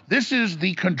 So this is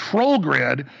the control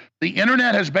grid. The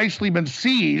internet has basically been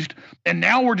seized, and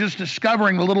now we're just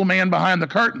discovering the little man behind the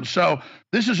curtain. So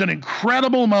this is an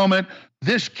incredible moment.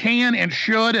 This can and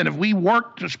should, and if we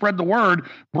work to spread the word,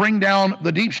 bring down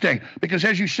the deep state. Because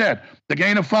as you said, the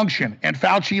gain of function and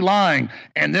Fauci lying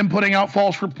and them putting out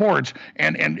false reports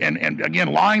and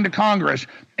again, lying to Congress,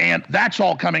 and that's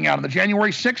all coming out. And the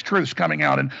January 6th truths coming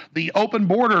out, and the open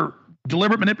border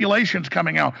deliberate manipulations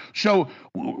coming out. So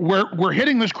we're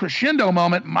hitting this crescendo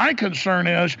moment. My concern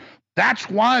is that's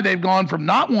why they've gone from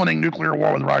not wanting nuclear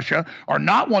war with Russia or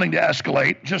not wanting to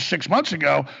escalate just 6 months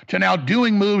ago to now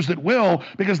doing moves that will,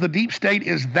 because the deep state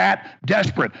is that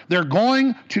desperate. They're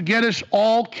going to get us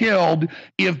all killed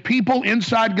if people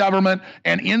inside government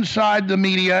and inside the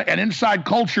media and inside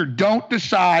culture don't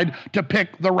decide to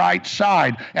pick the right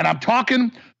side. And I'm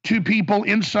talking to people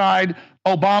inside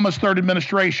Obama's third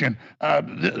administration,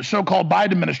 the so-called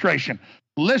Biden administration.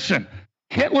 Listen,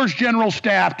 Hitler's general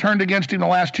staff turned against him the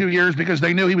last 2 years because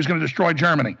they knew he was going to destroy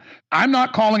Germany. I'm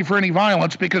not calling for any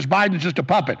violence because Biden's just a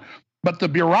puppet. But the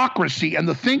bureaucracy and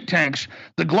the think tanks,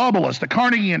 the globalists, the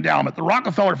Carnegie Endowment, the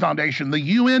Rockefeller Foundation, the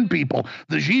UN people,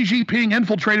 the Xi Jinping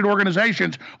infiltrated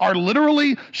organizations are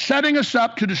literally setting us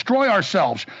up to destroy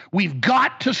ourselves. We've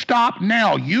got to stop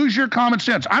now. Use your common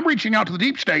sense. I'm reaching out to the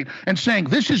deep state and saying,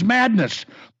 this is madness.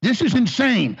 This is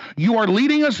insane. You are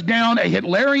leading us down a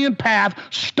Hitlerian path.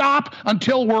 Stop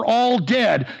until we're all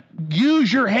dead.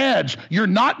 Use your heads. You're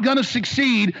not going to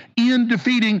succeed in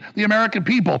defeating the American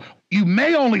people. You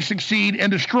may only succeed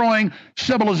in destroying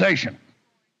civilization.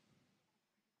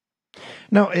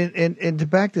 No, and to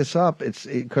back this up, it's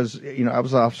because, you know, I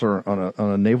was an officer on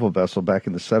a naval vessel back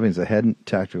in the 70s that had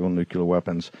tactical nuclear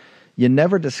weapons. You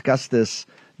never discussed this.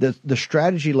 The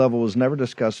strategy level was never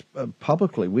discussed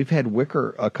publicly. We've had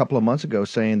Wicker a couple of months ago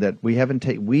saying that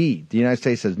the United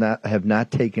States have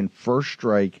not taken first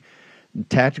strike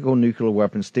tactical nuclear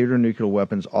weapons, theater nuclear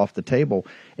weapons off the table.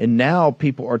 And now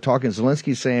people are talking,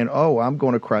 Zelensky's saying, oh, I'm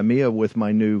going to Crimea with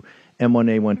my new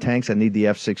M1A1 tanks. I need the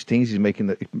F-16s. He's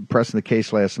pressing the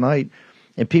case last night.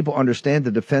 And people understand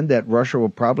to defend that Russia will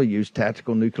probably use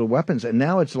tactical nuclear weapons. And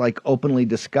now it's like openly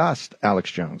discussed,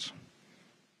 Alex Jones.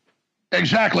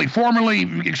 Exactly. Formerly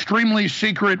extremely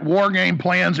secret war game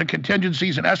plans and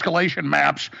contingencies and escalation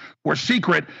maps were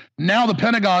secret. Now the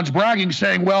Pentagon's bragging,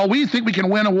 saying, well, we think we can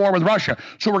win a war with Russia.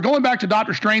 So we're going back to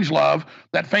Dr. Strangelove,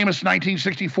 that famous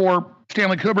 1964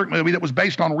 Stanley Kubrick movie that was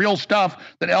based on real stuff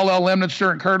that L.L.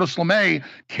 Lemnitzer and Curtis LeMay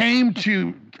came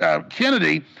to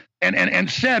Kennedy and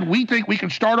said, we think we can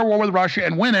start a war with Russia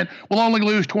and win it, we'll only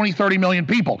lose 20, 30 million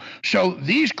people. So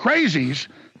these crazies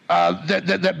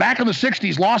that back in the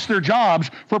 60s lost their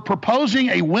jobs for proposing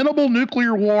a winnable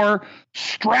nuclear war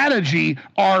strategy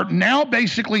are now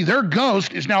basically, their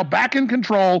ghost is now back in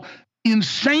control,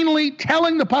 insanely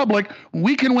telling the public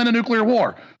we can win a nuclear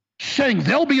war, saying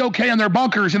they'll be okay in their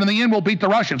bunkers and in the end we'll beat the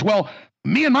Russians. Well,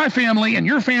 me and my family and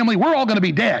your family, we're all going to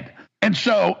be dead. And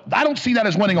so I don't see that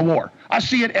as winning a war. I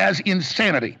see it as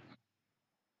insanity.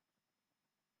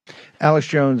 Alex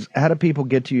Jones, how do people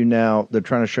get to you now? They're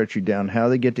trying to shut you down. How do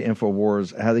they get to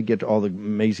InfoWars? How do they get to all the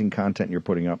amazing content you're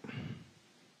putting up?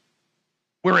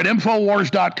 We're at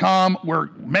Infowars.com. We're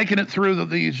making it through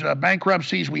these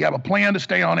bankruptcies. We have a plan to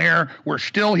stay on air. We're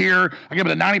still here. I give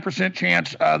it a 90%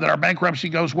 chance that our bankruptcy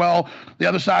goes well. The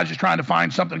other side's just trying to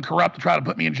find something corrupt to try to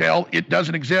put me in jail. It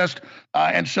doesn't exist.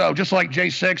 And so just like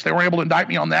J6, they were able to indict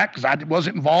me on that because I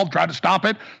wasn't involved, tried to stop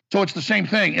it. So it's the same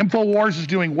thing. InfoWars is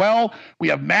doing well. We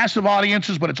have massive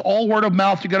audiences, but it's all word of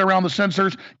mouth to get around the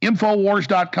censors.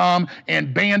 Infowars.com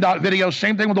and band.video.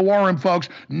 Same thing with the War Room, folks.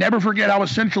 Never forget how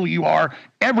essential you are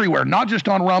everywhere, not just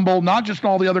on Rumble, not just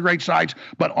on all the other great sites,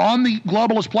 but on the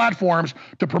globalist platforms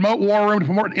to promote War Room, to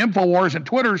promote InfoWars, and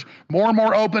Twitter's more and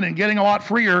more open and getting a lot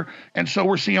freer. And so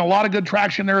we're seeing a lot of good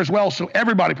traction there as well. So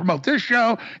everybody promote this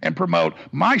show and promote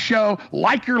my show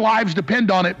like your lives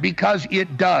depend on it, because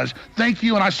it does. Thank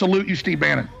you, and I salute you, Steve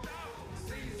Bannon.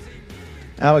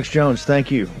 Alex Jones,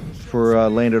 thank you for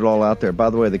laying it all out there.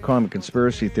 By the way, they call him a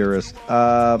conspiracy theorist.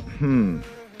 A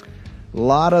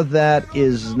lot of that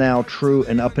is now true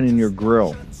and up and in your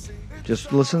grill.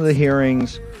 Just listen to the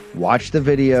hearings, watch the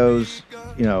videos,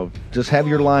 just have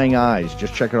your lying eyes.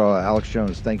 Just check it out. Alex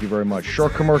Jones, thank you very much.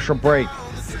 Short commercial break.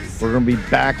 We're going to be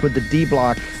back with the D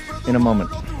Block in a moment.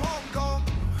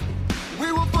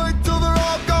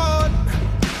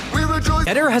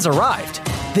 Getter has arrived.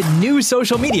 The new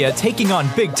social media taking on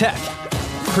big tech,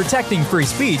 protecting free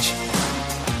speech,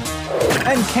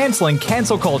 and canceling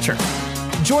cancel culture.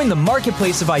 Join the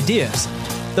marketplace of ideas.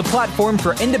 The platform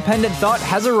for independent thought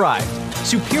has arrived.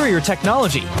 Superior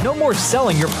technology. No more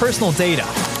selling your personal data.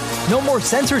 No more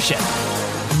censorship.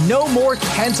 No more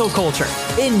cancel culture.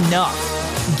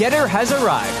 Enough. Getter has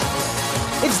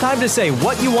arrived. It's time to say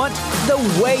what you want,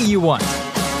 the way you want.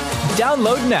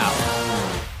 Download now.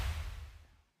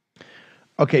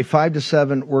 Okay, 5 to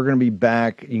 7, we're going to be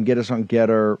back. You can get us on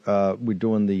Getter. We're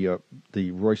doing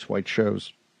the Royce White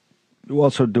shows. We're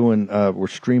also doing, we're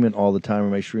streaming all the time.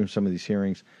 We may stream some of these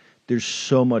hearings. There's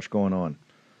so much going on.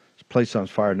 This place on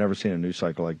fire. I've never seen a news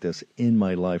cycle like this in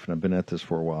my life, and I've been at this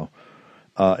for a while.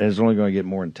 And it's only going to get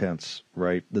more intense,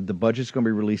 right? The budget's going to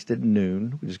be released at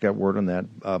noon. We just got word on that.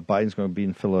 Biden's going to be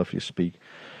in Philadelphia to speak.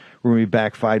 We're going to be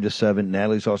back 5 to 7.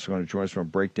 Natalie's also going to join us. We're going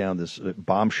to break down this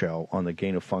bombshell on the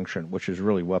gain of function, which is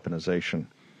really weaponization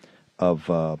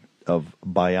of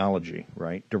biology,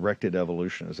 right? Directed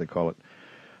evolution, as they call it.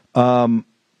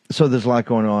 So there's a lot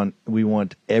going on. We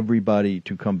want everybody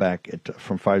to come back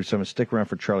from 5 to 7. Stick around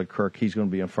for Charlie Kirk. He's going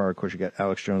to be on fire. Of course, you got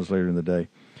Alex Jones later in the day.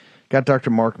 Got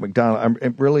Dr. Mark McDonald.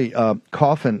 I'm really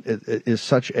Coffin is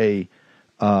such an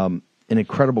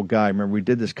incredible guy. Remember, we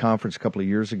did this conference a couple of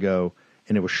years ago,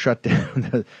 and it was shut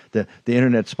down. the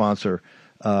internet sponsor,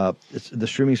 the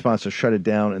streaming sponsor, shut it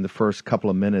down in the first couple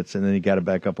of minutes, and then he got it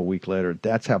back up a week later.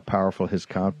 That's how powerful his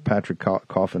Patrick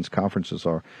Coffin's conferences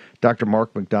are. Dr.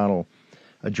 Mark McDonald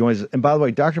joins us. And by the way,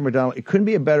 Dr. McDonald, it couldn't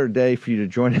be a better day for you to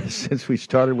join us since we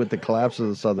started with the collapse of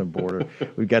the southern border.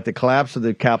 We've got the collapse of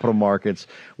the capital markets.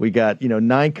 We got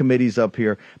 9 committees up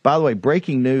here. By the way,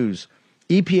 breaking news.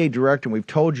 EPA director, and we've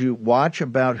told you, watch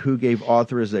about who gave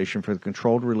authorization for the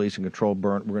controlled release and controlled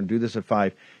burn. We're going to do this at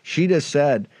 5. She just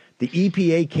said the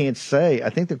EPA can't say, I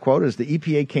think the quote is, the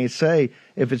EPA can't say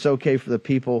if it's okay for the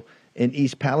people in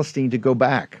East Palestine to go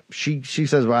back. She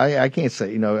says, well, I can't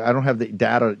say, I don't have the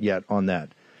data yet on that.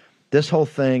 This whole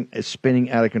thing is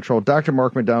spinning out of control. Dr.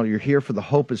 Mark McDonald, you're here for the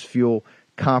Hope is Fuel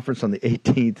conference on the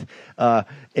 18th,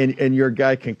 and your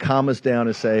guy can calm us down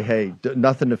and say, hey,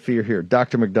 nothing to fear here.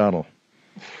 Dr. McDonald.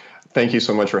 Thank you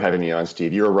so much for having me on,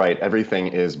 Steve. You're right. Everything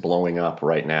is blowing up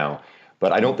right now.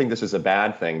 But I don't think this is a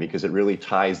bad thing because it really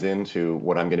ties into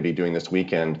what I'm going to be doing this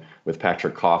weekend with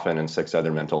Patrick Coffin and 6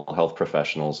 other mental health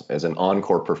professionals as an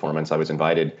encore performance. I was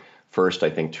invited first, I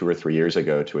think, 2 or 3 years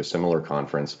ago to a similar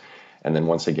conference, and then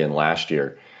once again last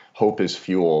year. Hope is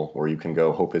Fuel, where you can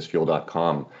go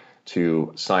hopeisfuel.com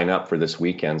to sign up for this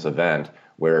weekend's event,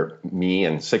 where me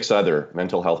and 6 other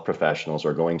mental health professionals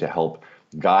are going to help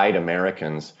guide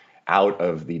Americans out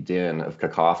of the din of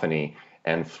cacophony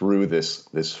and through this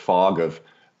fog of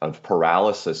of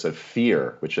paralysis of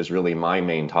fear, which is really my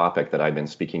main topic that I've been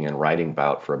speaking and writing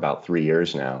about for about 3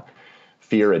 years now.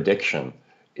 Fear addiction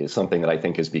is something that I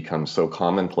think has become so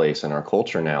commonplace in our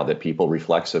culture now that people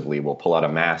reflexively will pull out a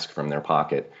mask from their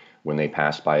pocket when they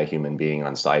pass by a human being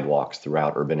on sidewalks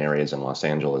throughout urban areas in Los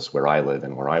Angeles, where I live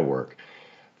and where I work.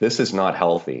 This is not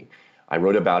healthy. I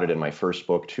wrote about it in my first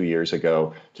book 2 years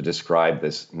ago to describe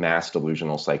this mass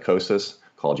delusional psychosis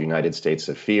called United States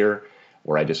of Fear,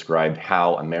 where I described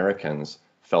how Americans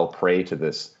fell prey to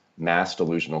this mass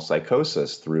delusional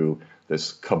psychosis through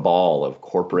this cabal of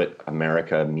corporate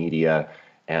America, media,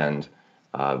 and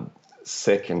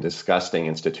sick and disgusting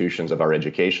institutions of our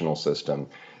educational system.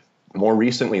 More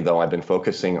recently, though, I've been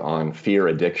focusing on fear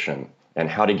addiction and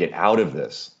how to get out of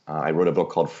this. I wrote a book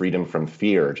called Freedom from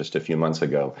Fear just a few months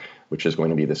ago, which is going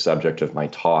to be the subject of my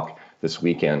talk this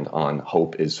weekend on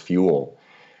Hope is Fuel.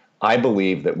 I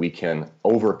believe that we can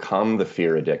overcome the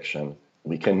fear addiction.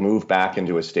 We can move back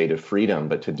into a state of freedom.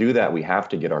 But to do that, we have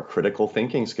to get our critical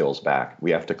thinking skills back.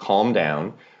 We have to calm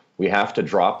down. We have to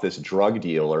drop this drug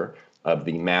dealer of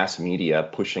the mass media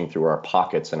pushing through our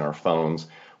pockets and our phones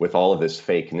with all of this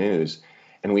fake news.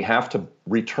 And we have to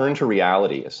return to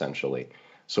reality, essentially.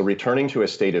 So returning to a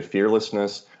state of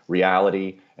fearlessness,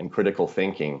 reality, and critical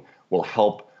thinking will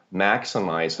help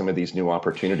maximize some of these new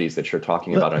opportunities that you're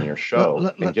talking about on your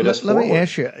show and get us forward. Let me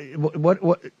ask you,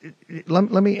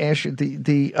 let me ask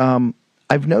you,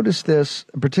 I've noticed this,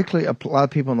 particularly a lot of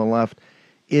people on the left,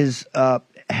 is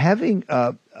having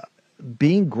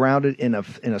being grounded in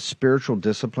a spiritual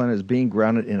discipline, is being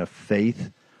grounded in a faith,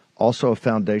 also a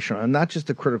foundation, and not just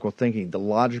the critical thinking, the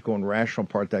logical and rational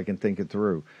part that can think it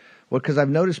through. Well, because I've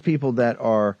noticed people that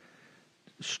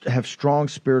have strong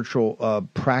spiritual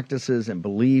practices and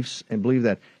beliefs and believe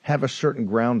that have a certain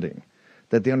grounding,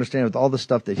 that they understand with all the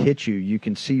stuff that hits you, you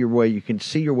can see your way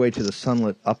to the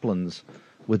sunlit uplands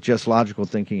with just logical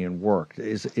thinking and work.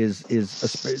 Does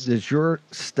your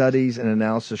studies and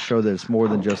analysis show that it's more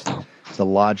than just the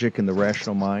logic and the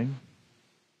rational mind?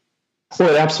 Well,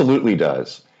 it absolutely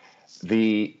does.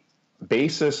 The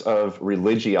basis of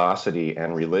religiosity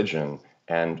and religion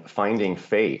and finding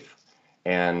faith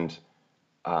and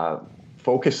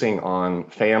focusing on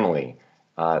family,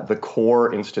 the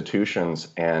core institutions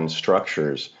and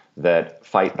structures that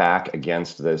fight back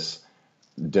against this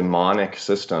demonic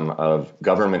system of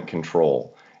government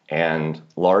control and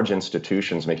large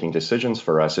institutions making decisions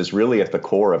for us is really at the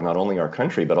core of not only our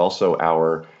country, but also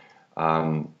our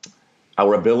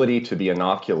ability to be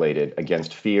inoculated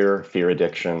against fear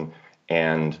addiction,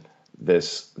 and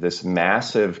this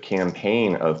massive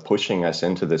campaign of pushing us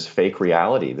into this fake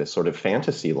reality, this sort of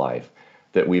fantasy life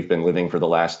that we've been living for the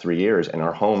last 3 years in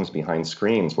our homes behind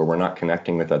screens where we're not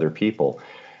connecting with other people.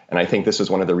 And I think this is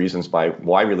one of the reasons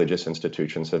why religious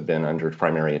institutions have been under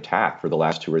primary attack for the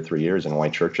last 2 or 3 years, and why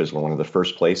churches were one of the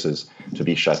first places to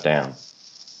be shut down.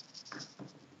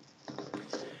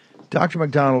 Dr.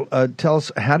 McDonald, tell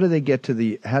us, how do they get to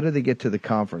the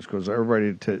conference? Because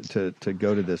everybody to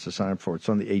go to this, to sign up for it. It's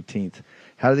on the 18th.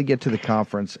 How do they get to the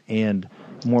conference? And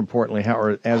more importantly,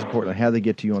 how do they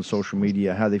get to you on social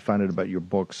media? How do they find out about your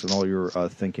books and all your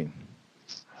thinking?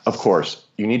 Of course,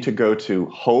 you need to go to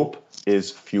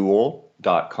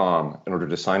hopeisfuel.com in order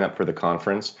to sign up for the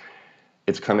conference.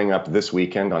 It's coming up this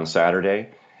weekend on Saturday.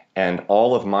 And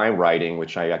all of my writing,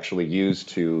 which I actually use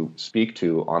to speak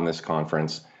to on this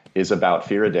conference, is about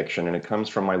fear addiction, and it comes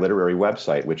from my literary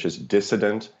website, which is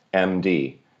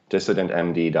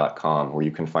dissidentmd.com, where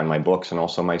you can find my books and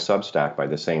also my Substack by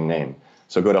the same name.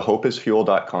 So go to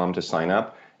hopeisfuel.com to sign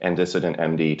up, and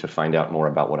DissidentMD to find out more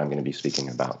about what I'm going to be speaking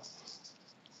about.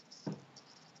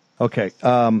 Okay.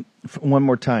 One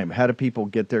more time. How do people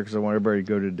get there? Because I want everybody to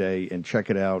go today and check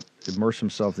it out, immerse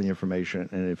themselves in the information,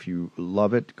 and if you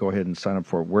love it, go ahead and sign up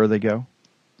for it. Where do they go?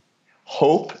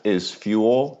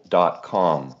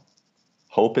 hopeisfuel.com.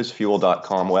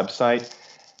 hopeisfuel.com website.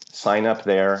 Sign up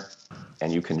there,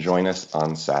 and you can join us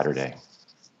on Saturday.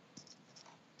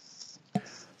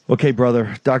 Okay,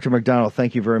 brother. Dr. McDonald,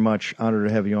 thank you very much. Honored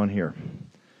to have you on here.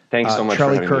 Thanks so much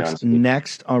Charlie for having Kirk's me on.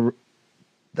 next on.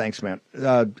 Thanks, man.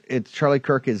 Charlie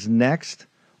Kirk is next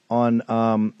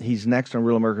on. He's next on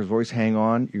Real America's Voice. Hang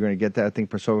on, you're going to get that. I think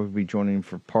Pasovic will be joining him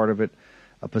for part of it.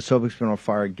 Pasovic's been on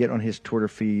fire. Get on his Twitter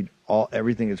feed.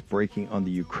 Everything that's breaking on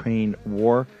the Ukraine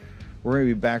war. We're going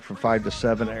to be back from 5 to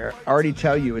 7. I already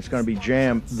tell you it's going to be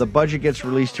jammed. The budget gets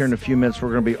released here in a few minutes. We're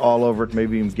going to be all over it.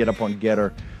 Maybe even get up on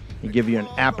Getter and give you an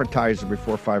appetizer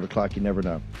before 5 o'clock. You never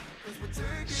know.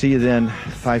 See you then,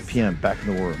 5 p.m. Back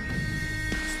in the World.